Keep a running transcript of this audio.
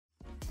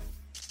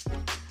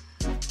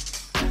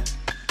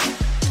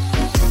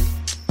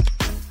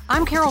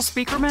I'm Carol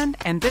Speakerman,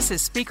 and this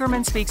is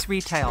Speakerman Speaks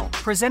Retail,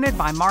 presented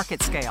by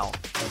MarketScale.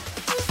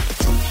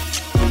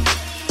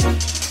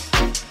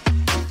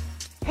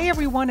 Hey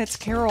everyone, it's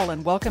Carol,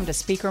 and welcome to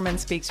Speakerman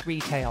Speaks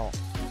Retail.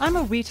 I'm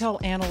a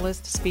retail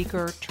analyst,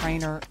 speaker,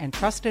 trainer, and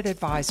trusted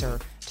advisor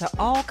to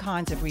all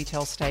kinds of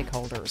retail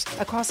stakeholders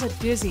across a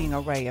dizzying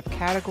array of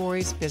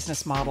categories,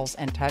 business models,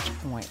 and touch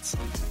points.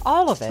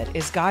 All of it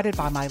is guided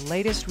by my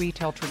latest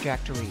retail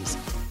trajectories.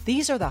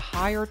 These are the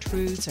higher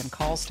truths and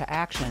calls to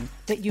action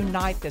that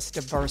unite this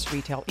diverse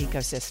retail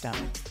ecosystem.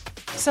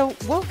 So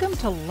welcome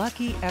to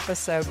Lucky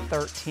Episode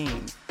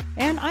 13.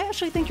 And I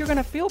actually think you're going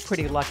to feel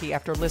pretty lucky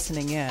after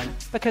listening in,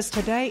 because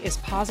today is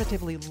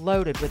positively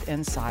loaded with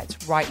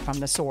insights right from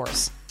the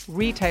source.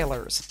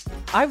 Retailers.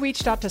 I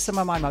reached out to some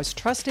of my most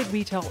trusted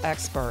retail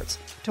experts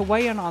to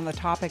weigh in on the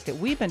topic that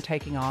we've been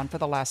taking on for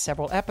the last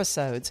several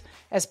episodes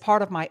as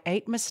part of my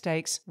 8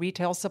 Mistakes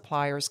Retail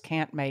Suppliers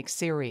Can't Make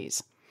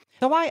series.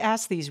 So I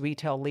asked these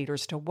retail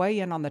leaders to weigh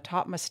in on the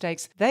top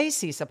mistakes they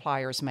see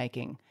suppliers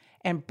making,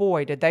 and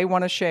boy, did they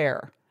want to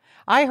share.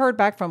 I heard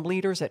back from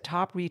leaders at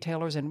top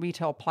retailers and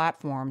retail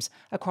platforms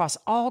across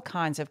all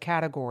kinds of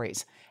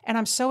categories, and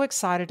I'm so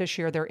excited to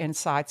share their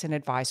insights and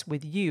advice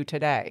with you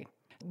today.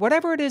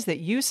 Whatever it is that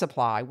you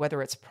supply,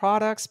 whether it's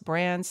products,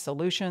 brands,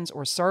 solutions,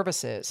 or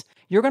services,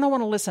 you're going to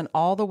want to listen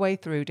all the way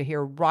through to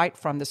hear right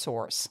from the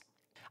source.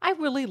 I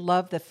really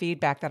love the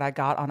feedback that I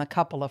got on a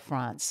couple of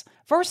fronts.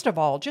 First of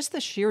all, just the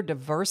sheer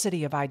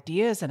diversity of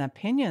ideas and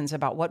opinions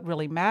about what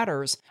really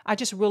matters. I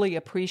just really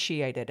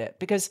appreciated it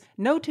because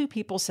no two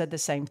people said the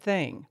same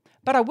thing.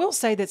 But I will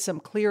say that some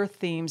clear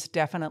themes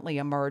definitely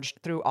emerged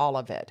through all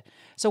of it.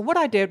 So what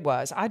I did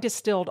was I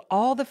distilled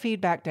all the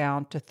feedback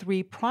down to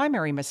 3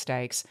 primary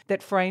mistakes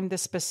that framed the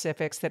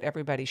specifics that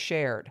everybody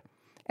shared.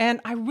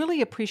 And I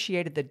really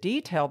appreciated the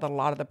detail that a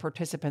lot of the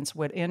participants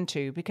went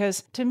into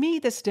because, to me,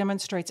 this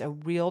demonstrates a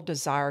real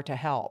desire to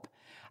help.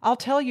 I'll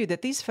tell you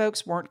that these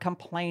folks weren't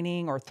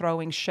complaining or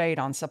throwing shade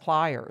on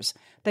suppliers.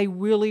 They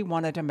really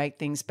wanted to make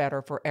things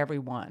better for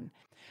everyone.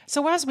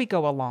 So as we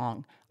go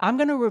along, I'm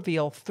going to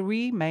reveal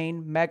 3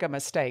 main mega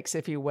mistakes,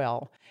 if you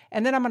will,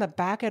 and then I'm going to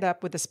back it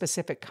up with the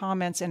specific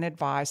comments and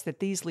advice that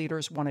these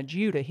leaders wanted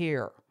you to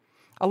hear.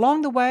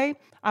 Along the way,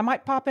 I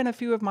might pop in a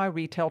few of my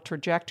retail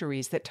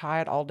trajectories that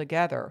tie it all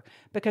together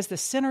because the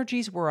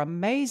synergies were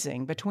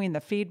amazing between the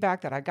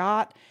feedback that I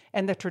got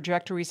and the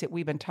trajectories that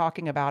we've been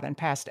talking about in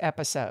past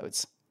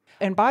episodes.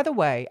 And by the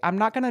way, I'm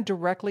not going to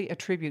directly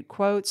attribute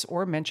quotes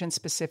or mention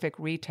specific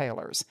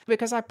retailers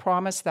because I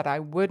promised that I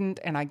wouldn't,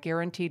 and I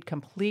guaranteed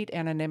complete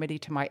anonymity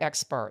to my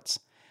experts.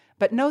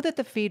 But know that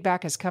the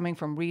feedback is coming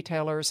from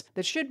retailers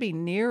that should be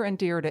near and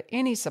dear to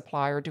any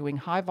supplier doing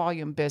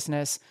high-volume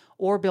business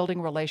or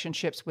building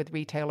relationships with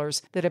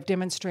retailers that have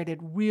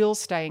demonstrated real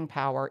staying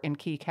power in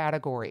key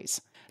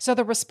categories. So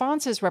the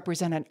responses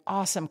represent an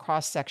awesome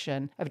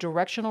cross-section of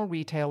directional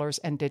retailers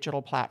and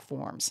digital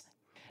platforms.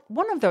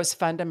 One of those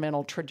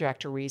fundamental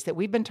trajectories that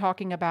we've been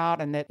talking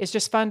about and that is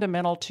just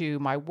fundamental to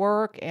my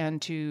work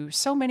and to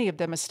so many of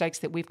the mistakes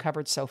that we've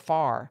covered so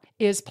far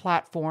is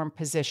platform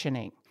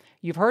positioning.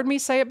 You've heard me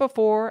say it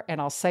before,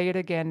 and I'll say it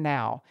again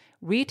now.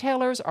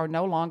 Retailers are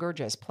no longer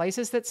just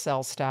places that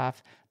sell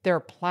stuff. They're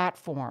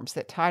platforms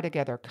that tie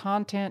together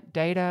content,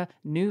 data,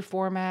 new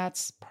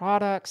formats,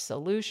 products,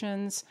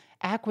 solutions,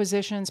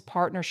 acquisitions,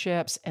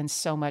 partnerships, and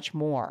so much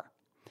more.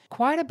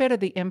 Quite a bit of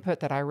the input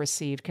that I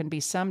received can be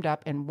summed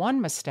up in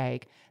one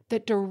mistake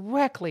that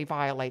directly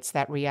violates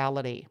that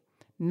reality: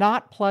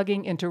 not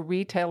plugging into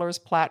retailers'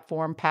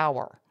 platform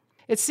power.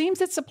 It seems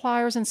that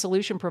suppliers and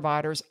solution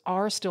providers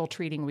are still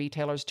treating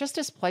retailers just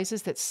as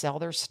places that sell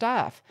their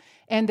stuff,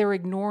 and they're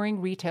ignoring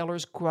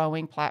retailers'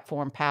 growing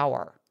platform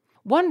power.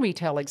 One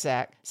retail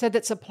exec said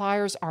that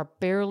suppliers are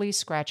barely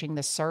scratching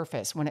the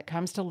surface when it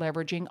comes to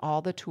leveraging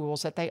all the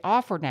tools that they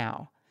offer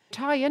now.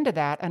 Tie into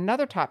that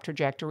another top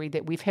trajectory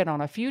that we've hit on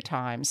a few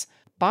times.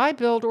 Buy,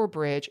 build, or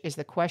bridge is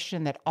the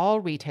question that all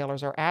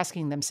retailers are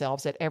asking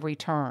themselves at every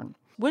turn.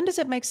 When does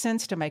it make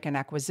sense to make an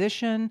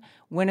acquisition?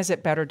 When is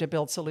it better to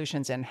build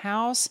solutions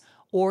in-house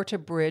or to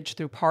bridge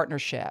through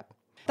partnership?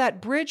 That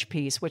bridge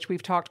piece, which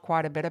we've talked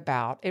quite a bit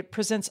about, it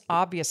presents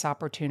obvious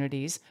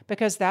opportunities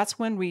because that's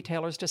when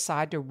retailers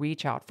decide to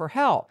reach out for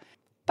help.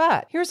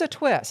 But here's a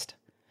twist.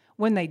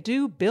 When they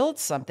do build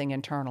something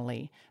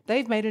internally,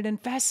 they've made an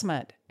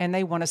investment and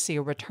they want to see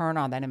a return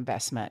on that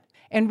investment.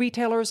 And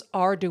retailers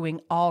are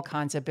doing all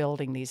kinds of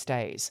building these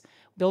days,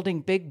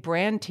 building big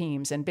brand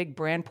teams and big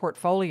brand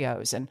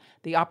portfolios and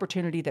the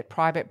opportunity that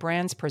private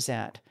brands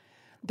present.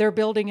 They're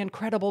building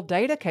incredible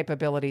data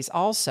capabilities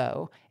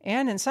also,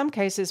 and in some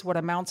cases what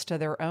amounts to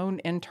their own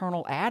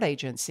internal ad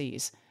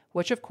agencies,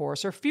 which of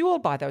course are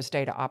fueled by those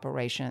data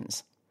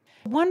operations.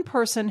 One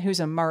person who's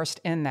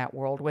immersed in that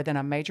world within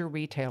a major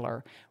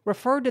retailer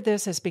referred to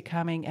this as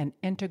becoming an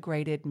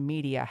integrated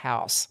media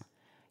house.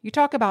 You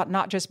talk about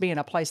not just being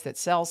a place that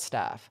sells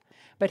stuff.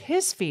 But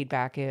his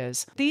feedback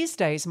is, these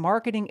days,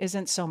 marketing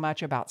isn't so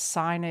much about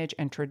signage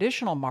and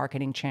traditional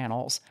marketing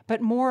channels,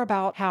 but more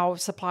about how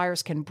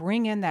suppliers can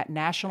bring in that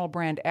national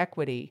brand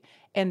equity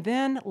and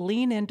then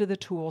lean into the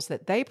tools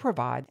that they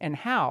provide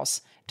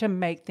in-house to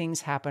make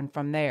things happen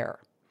from there.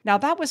 Now,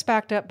 that was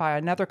backed up by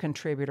another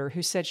contributor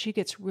who said she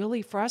gets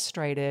really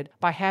frustrated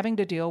by having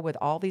to deal with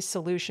all these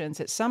solutions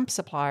that some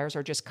suppliers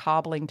are just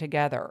cobbling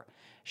together: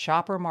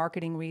 shopper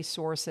marketing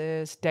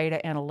resources, data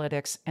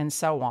analytics, and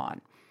so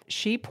on.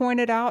 She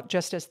pointed out,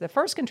 just as the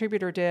first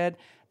contributor did,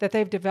 that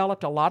they've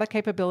developed a lot of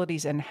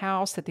capabilities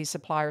in-house that these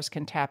suppliers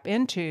can tap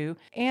into,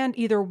 and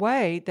either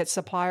way, that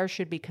suppliers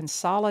should be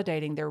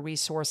consolidating their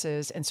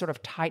resources and sort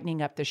of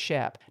tightening up the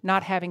ship,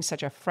 not having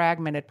such a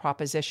fragmented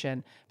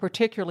proposition,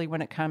 particularly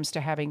when it comes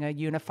to having a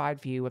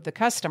unified view of the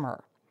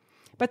customer.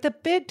 But the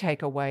big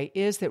takeaway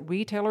is that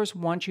retailers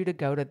want you to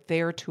go to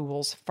their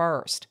tools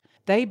first.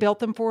 They built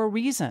them for a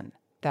reason.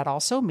 That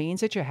also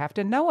means that you have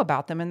to know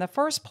about them in the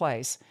first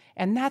place.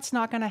 And that's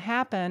not going to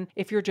happen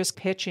if you're just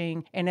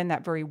pitching and in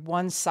that very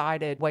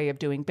one-sided way of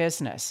doing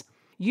business.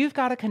 You've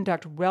got to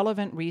conduct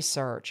relevant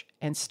research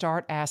and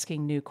start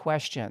asking new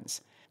questions.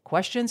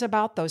 Questions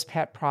about those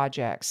pet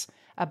projects,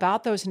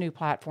 about those new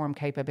platform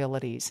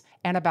capabilities,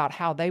 and about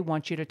how they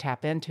want you to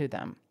tap into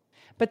them.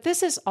 But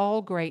this is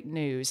all great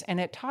news,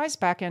 and it ties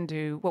back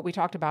into what we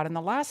talked about in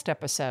the last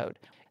episode.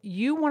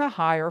 You want to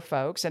hire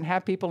folks and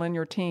have people in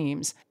your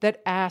teams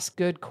that ask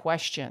good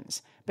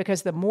questions,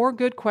 because the more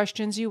good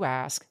questions you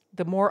ask,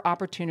 the more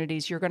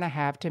opportunities you're going to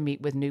have to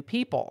meet with new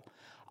people,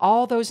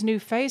 all those new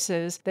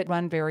faces that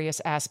run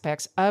various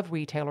aspects of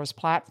retailers'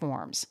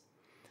 platforms.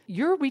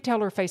 Your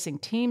retailer-facing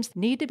teams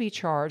need to be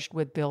charged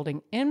with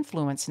building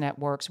influence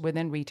networks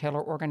within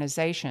retailer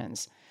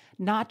organizations,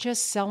 not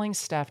just selling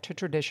stuff to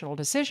traditional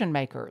decision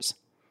makers.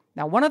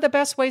 Now, one of the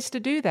best ways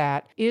to do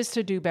that is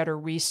to do better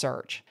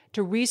research,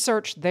 to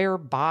research their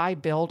buy,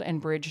 build,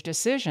 and bridge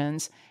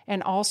decisions,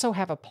 and also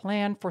have a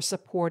plan for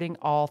supporting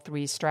all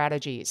three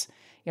strategies.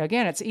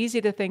 Again, it's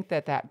easy to think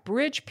that that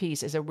bridge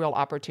piece is a real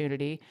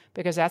opportunity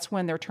because that's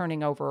when they're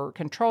turning over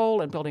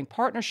control and building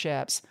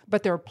partnerships,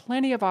 but there are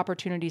plenty of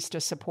opportunities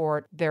to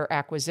support their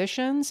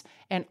acquisitions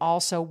and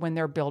also when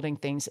they're building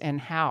things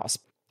in-house.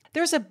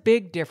 There's a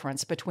big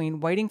difference between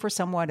waiting for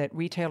someone at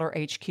Retailer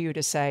HQ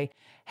to say,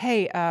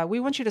 hey, we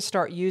want you to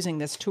start using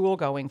this tool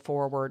going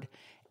forward,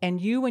 and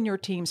you and your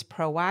teams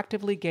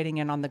proactively getting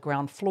in on the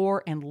ground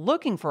floor and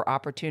looking for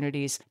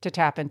opportunities to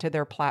tap into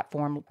their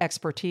platform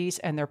expertise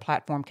and their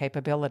platform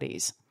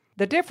capabilities.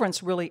 The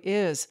difference really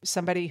is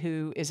somebody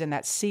who is in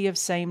that sea of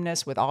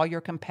sameness with all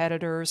your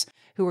competitors,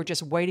 who are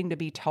just waiting to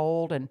be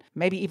told and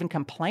maybe even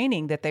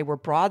complaining that they were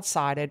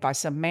broadsided by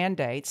some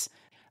mandates.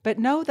 But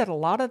know that a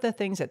lot of the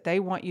things that they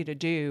want you to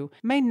do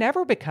may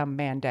never become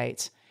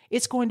mandates.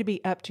 It's going to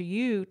be up to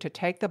you to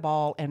take the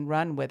ball and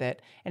run with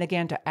it, and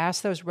again, to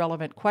ask those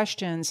relevant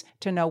questions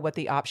to know what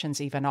the options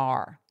even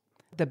are.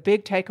 The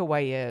big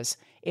takeaway is,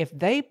 if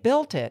they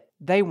built it,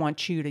 they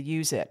want you to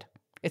use it.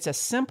 It's a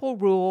simple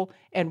rule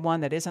and one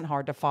that isn't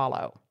hard to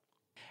follow.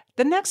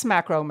 The next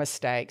macro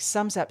mistake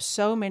sums up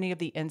so many of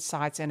the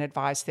insights and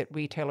advice that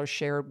retailers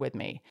shared with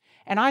me,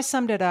 and I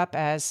summed it up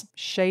as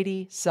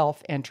shady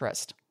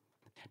self-interest.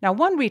 Now,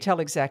 one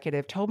retail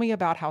executive told me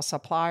about how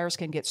suppliers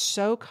can get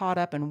so caught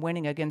up in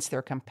winning against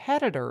their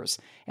competitors,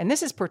 and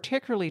this is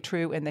particularly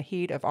true in the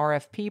heat of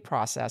RFP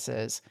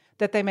processes,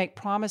 that they make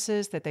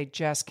promises that they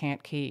just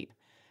can't keep.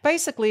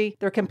 Basically,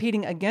 they're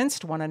competing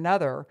against one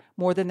another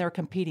more than they're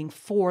competing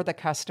for the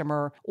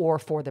customer or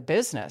for the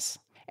business.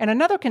 And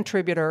another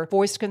contributor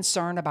voiced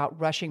concern about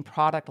rushing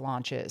product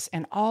launches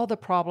and all the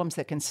problems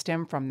that can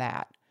stem from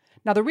that.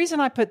 Now, the reason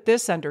I put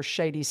this under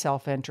shady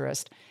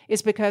self-interest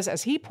is because,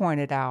 as he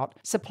pointed out,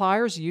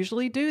 suppliers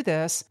usually do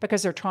this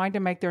because they're trying to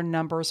make their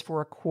numbers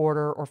for a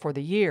quarter or for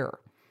the year.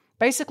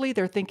 Basically,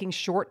 they're thinking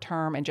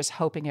short-term and just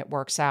hoping it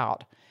works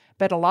out.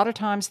 But a lot of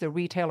times the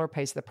retailer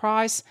pays the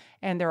price,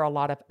 and there are a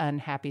lot of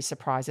unhappy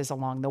surprises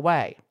along the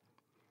way.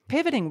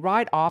 Pivoting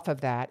right off of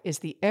that is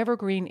the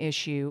evergreen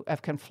issue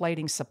of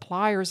conflating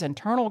suppliers'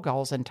 internal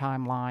goals and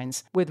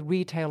timelines with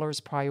retailers'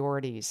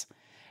 priorities.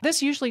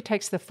 This usually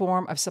takes the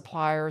form of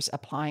suppliers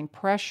applying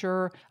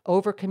pressure,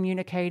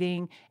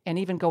 over-communicating, and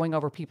even going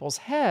over people's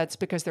heads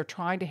because they're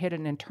trying to hit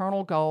an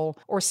internal goal,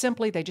 or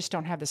simply they just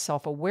don't have the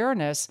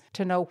self-awareness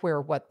to know where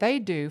what they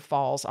do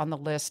falls on the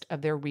list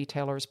of their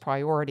retailers'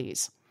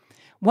 priorities.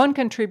 One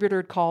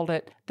contributor called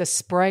it the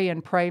spray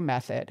and pray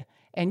method,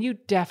 and you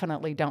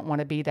definitely don't want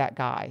to be that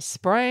guy,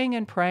 spraying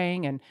and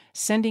praying and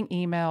sending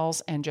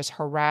emails and just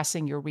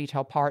harassing your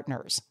retail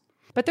partners.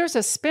 But there's a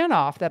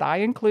spinoff that I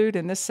include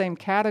in this same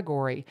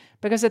category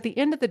because at the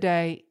end of the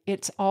day,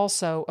 it's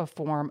also a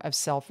form of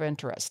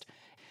self-interest.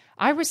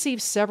 I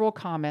received several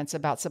comments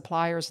about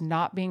suppliers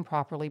not being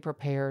properly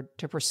prepared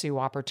to pursue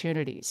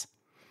opportunities.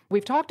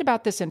 We've talked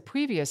about this in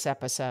previous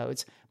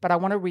episodes, but I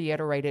want to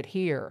reiterate it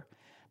here.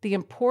 The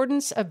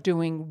importance of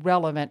doing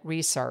relevant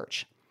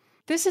research.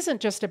 This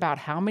isn't just about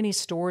how many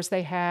stores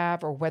they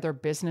have or whether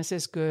business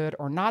is good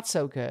or not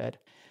so good.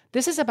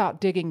 This is about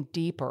digging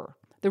deeper.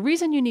 The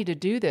reason you need to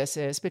do this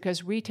is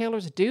because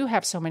retailers do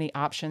have so many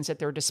options at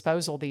their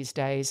disposal these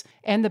days,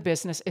 and the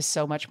business is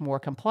so much more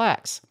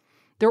complex.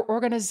 Their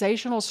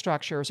organizational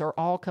structures are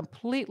all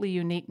completely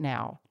unique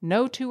now.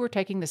 No two are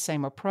taking the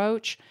same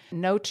approach.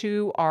 No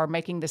two are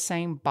making the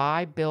same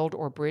buy, build,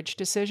 or bridge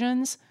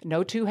decisions.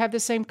 No two have the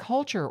same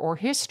culture or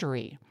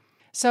history.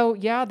 So,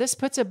 yeah, this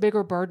puts a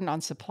bigger burden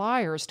on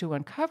suppliers to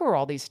uncover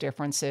all these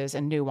differences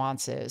and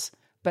nuances.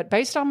 But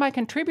based on my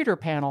contributor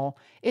panel,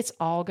 it's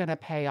all going to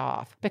pay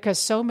off because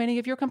so many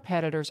of your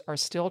competitors are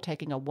still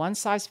taking a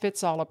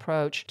one-size-fits-all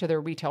approach to their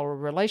retailer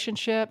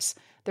relationships.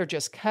 They're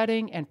just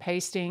cutting and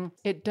pasting.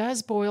 It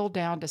does boil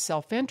down to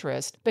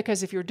self-interest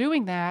because if you're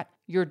doing that,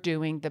 you're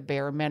doing the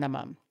bare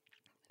minimum.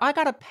 I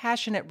got a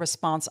passionate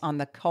response on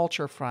the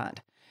culture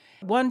front.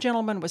 One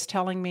gentleman was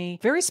telling me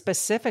very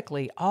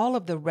specifically all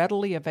of the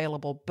readily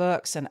available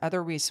books and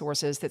other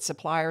resources that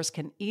suppliers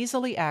can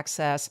easily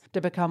access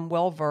to become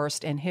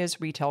well-versed in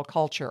his retail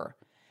culture.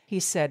 He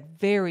said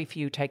very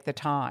few take the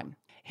time.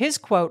 His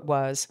quote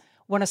was,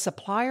 "When a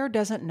supplier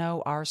doesn't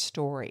know our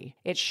story,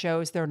 it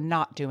shows they're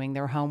not doing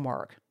their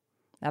homework."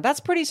 Now that's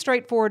pretty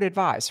straightforward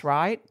advice,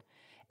 right?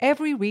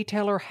 Every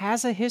retailer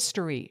has a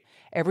history.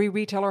 Every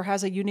retailer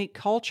has a unique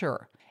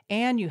culture.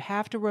 And you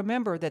have to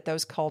remember that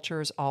those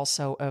cultures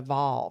also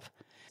evolve.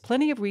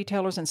 Plenty of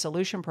retailers and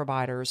solution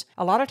providers,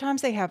 a lot of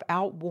times they have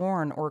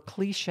outworn or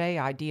cliche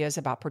ideas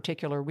about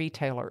particular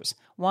retailers,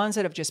 ones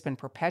that have just been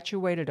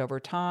perpetuated over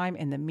time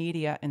in the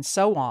media and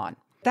so on.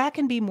 That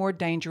can be more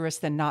dangerous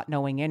than not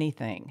knowing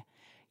anything.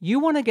 You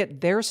want to get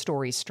their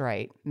story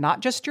straight, not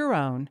just your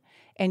own,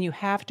 and you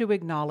have to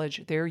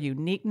acknowledge their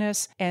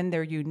uniqueness and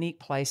their unique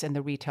place in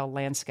the retail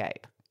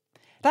landscape.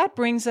 That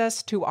brings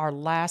us to our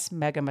last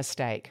mega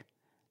mistake.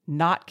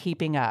 Not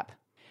keeping up.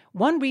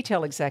 One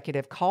retail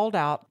executive called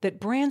out that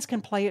brands can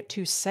play it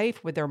too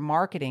safe with their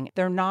marketing.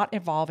 They're not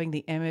evolving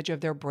the image of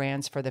their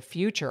brands for the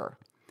future.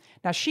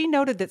 Now, she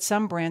noted that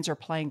some brands are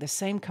playing the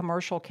same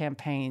commercial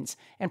campaigns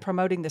and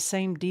promoting the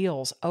same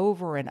deals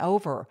over and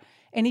over,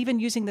 and even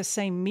using the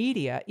same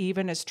media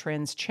even as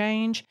trends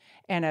change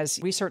and as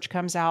research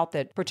comes out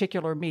that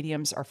particular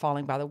mediums are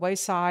falling by the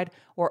wayside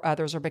or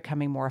others are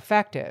becoming more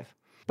effective.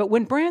 But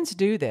when brands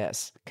do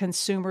this,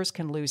 consumers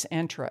can lose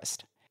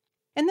interest.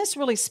 And this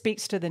really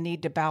speaks to the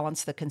need to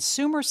balance the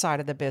consumer side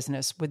of the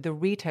business with the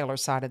retailer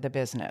side of the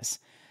business.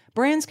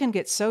 Brands can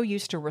get so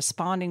used to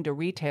responding to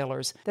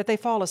retailers that they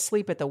fall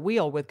asleep at the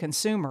wheel with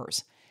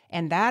consumers,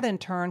 and that in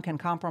turn can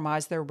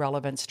compromise their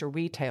relevance to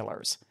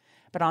retailers.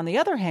 But on the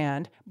other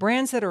hand,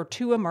 brands that are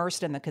too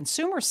immersed in the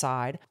consumer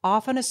side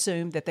often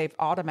assume that they've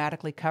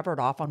automatically covered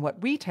off on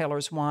what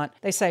retailers want.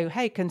 They say,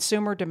 hey,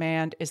 consumer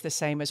demand is the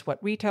same as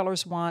what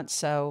retailers want,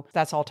 so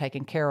that's all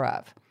taken care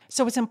of.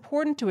 So it's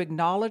important to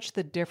acknowledge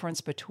the difference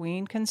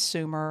between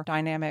consumer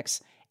dynamics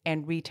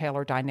and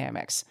retailer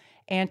dynamics,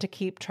 and to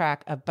keep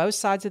track of both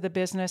sides of the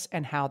business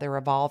and how they're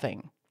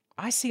evolving.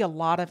 I see a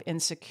lot of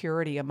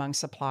insecurity among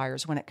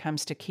suppliers when it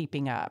comes to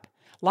keeping up.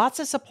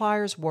 Lots of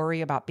suppliers worry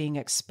about being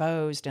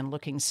exposed and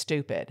looking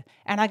stupid.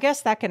 And I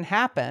guess that can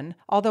happen,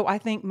 although I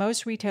think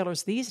most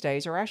retailers these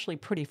days are actually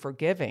pretty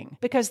forgiving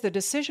because the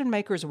decision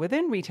makers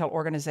within retail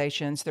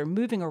organizations, they're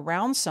moving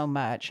around so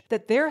much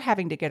that they're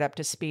having to get up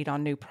to speed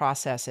on new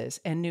processes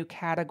and new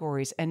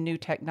categories and new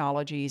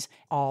technologies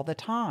all the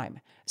time.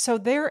 So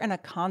they're in a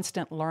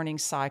constant learning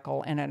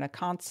cycle and in a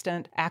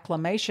constant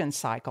acclimation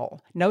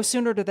cycle. No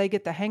sooner do they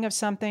get the hang of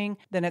something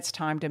than it's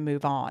time to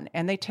move on.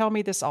 And they tell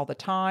me this all the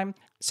time.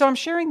 So I'm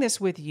sharing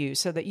this with you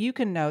so that you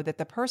can know that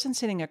the person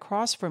sitting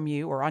across from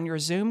you or on your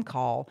Zoom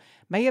call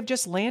may have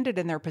just landed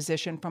in their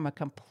position from a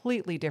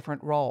completely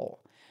different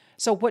role.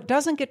 So what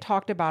doesn't get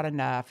talked about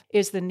enough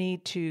is the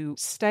need to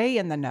stay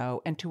in the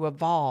know and to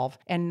evolve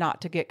and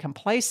not to get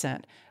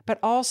complacent, but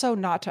also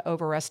not to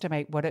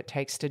overestimate what it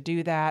takes to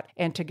do that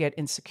and to get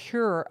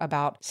insecure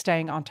about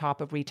staying on top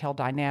of retail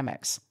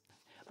dynamics.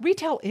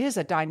 Retail is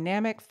a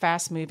dynamic,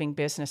 fast-moving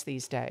business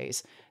these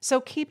days, so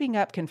keeping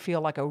up can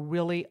feel like a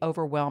really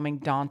overwhelming,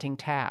 daunting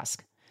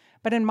task.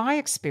 But in my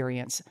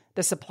experience,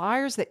 the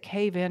suppliers that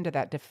cave into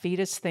that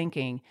defeatist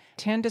thinking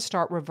tend to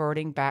start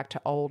reverting back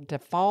to old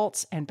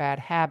defaults and bad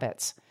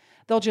habits.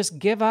 They'll just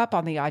give up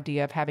on the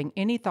idea of having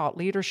any thought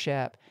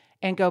leadership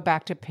and go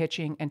back to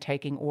pitching and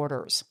taking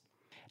orders.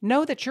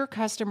 Know that your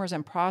customers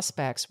and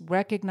prospects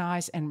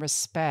recognize and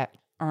respect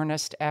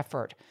earnest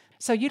effort,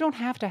 so you don't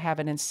have to have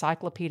an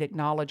encyclopedic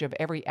knowledge of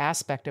every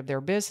aspect of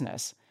their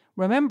business.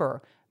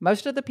 Remember,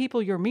 most of the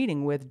people you're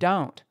meeting with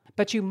don't,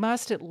 but you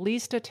must at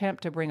least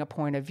attempt to bring a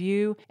point of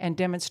view and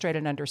demonstrate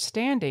an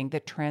understanding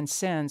that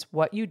transcends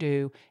what you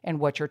do and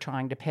what you're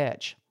trying to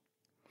pitch.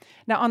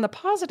 Now, on the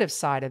positive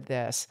side of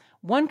this,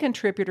 one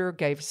contributor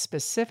gave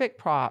specific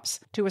props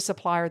to a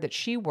supplier that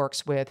she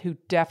works with who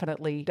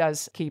definitely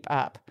does keep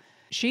up.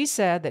 She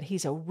said that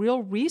he's a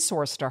real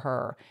resource to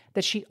her,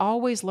 that she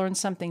always learns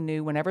something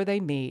new whenever they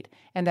meet,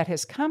 and that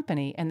his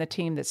company and the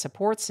team that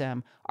supports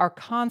him are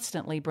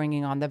constantly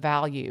bringing on the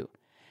value.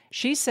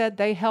 She said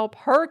they help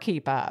her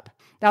keep up.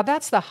 Now,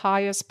 that's the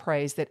highest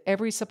praise that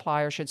every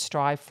supplier should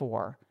strive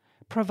for.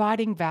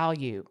 providing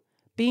value,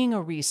 being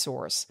a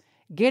resource,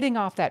 getting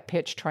off that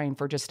pitch train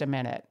for just a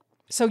minute.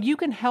 So you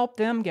can help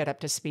them get up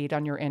to speed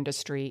on your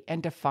industry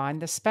and define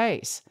the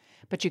space.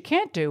 But you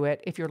can't do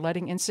it if you're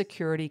letting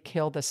insecurity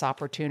kill this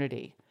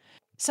opportunity.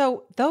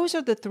 So those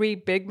are the 3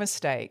 big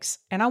mistakes,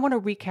 and I want to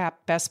recap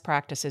best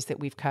practices that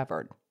we've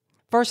covered.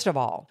 First of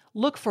all,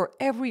 look for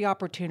every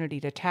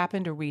opportunity to tap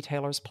into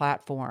retailers'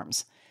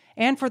 platforms.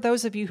 And for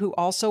those of you who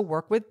also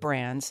work with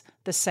brands,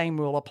 the same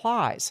rule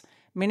applies.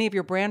 Many of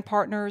your brand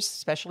partners,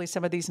 especially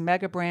some of these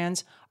mega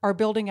brands, are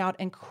building out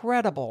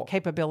incredible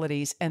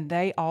capabilities, and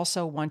they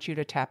also want you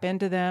to tap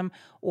into them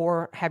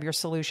or have your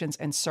solutions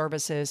and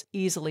services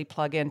easily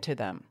plug into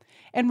them.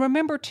 And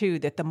remember, too,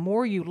 that the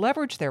more you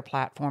leverage their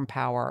platform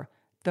power,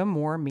 the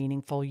more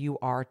meaningful you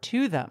are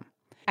to them.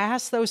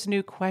 Ask those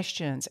new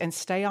questions and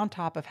stay on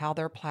top of how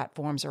their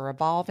platforms are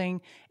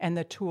evolving and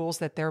the tools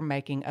that they're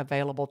making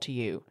available to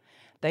you.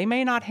 They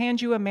may not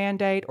hand you a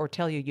mandate or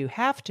tell you you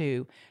have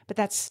to, but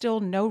that's still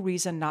no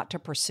reason not to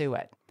pursue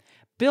it.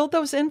 Build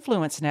those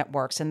influence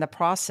networks in the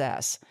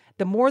process.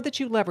 The more that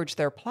you leverage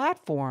their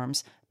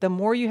platforms, the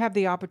more you have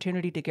the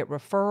opportunity to get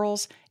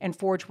referrals and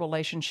forge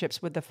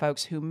relationships with the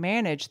folks who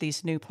manage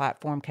these new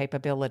platform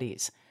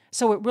capabilities.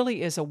 So it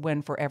really is a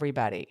win for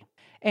everybody.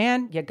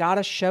 And you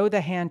gotta show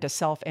the hand to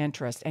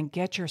self-interest and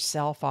get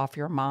yourself off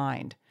your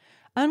mind.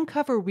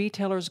 Uncover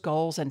retailers'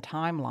 goals and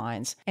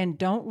timelines, and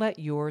don't let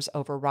yours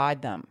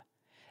override them.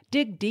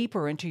 Dig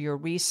deeper into your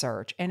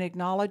research and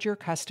acknowledge your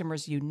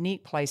customer's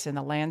unique place in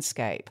the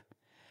landscape.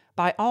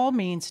 By all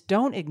means,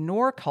 don't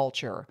ignore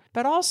culture,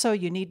 but also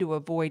you need to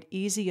avoid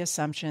easy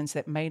assumptions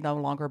that may no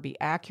longer be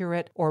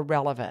accurate or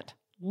relevant.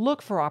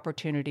 Look for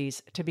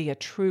opportunities to be a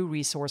true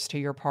resource to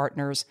your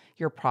partners,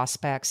 your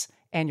prospects,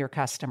 and your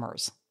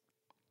customers.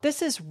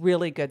 This is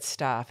really good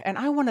stuff, and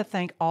I want to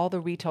thank all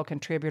the retail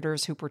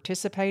contributors who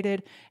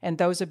participated and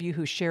those of you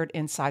who shared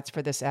insights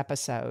for this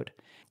episode.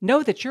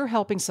 Know that you're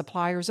helping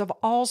suppliers of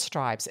all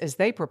stripes as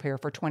they prepare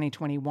for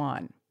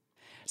 2021.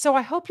 So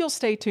I hope you'll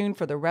stay tuned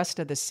for the rest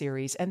of the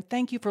series, and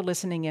thank you for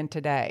listening in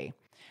today.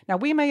 Now,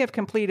 we may have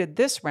completed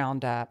this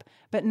roundup,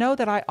 but know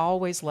that I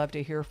always love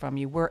to hear from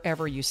you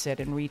wherever you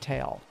sit in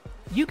retail.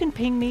 You can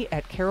ping me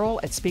at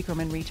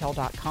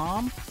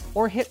carol@speakermanretail.com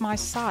or hit my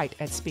site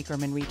at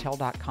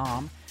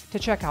speakermanretail.com to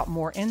check out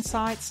more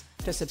insights,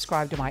 to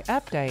subscribe to my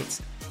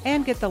updates,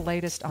 and get the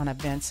latest on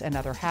events and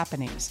other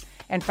happenings.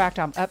 In fact,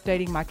 I'm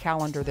updating my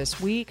calendar this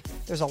week.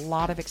 There's a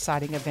lot of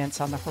exciting events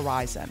on the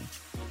horizon.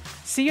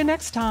 See you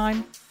next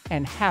time,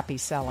 and happy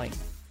selling.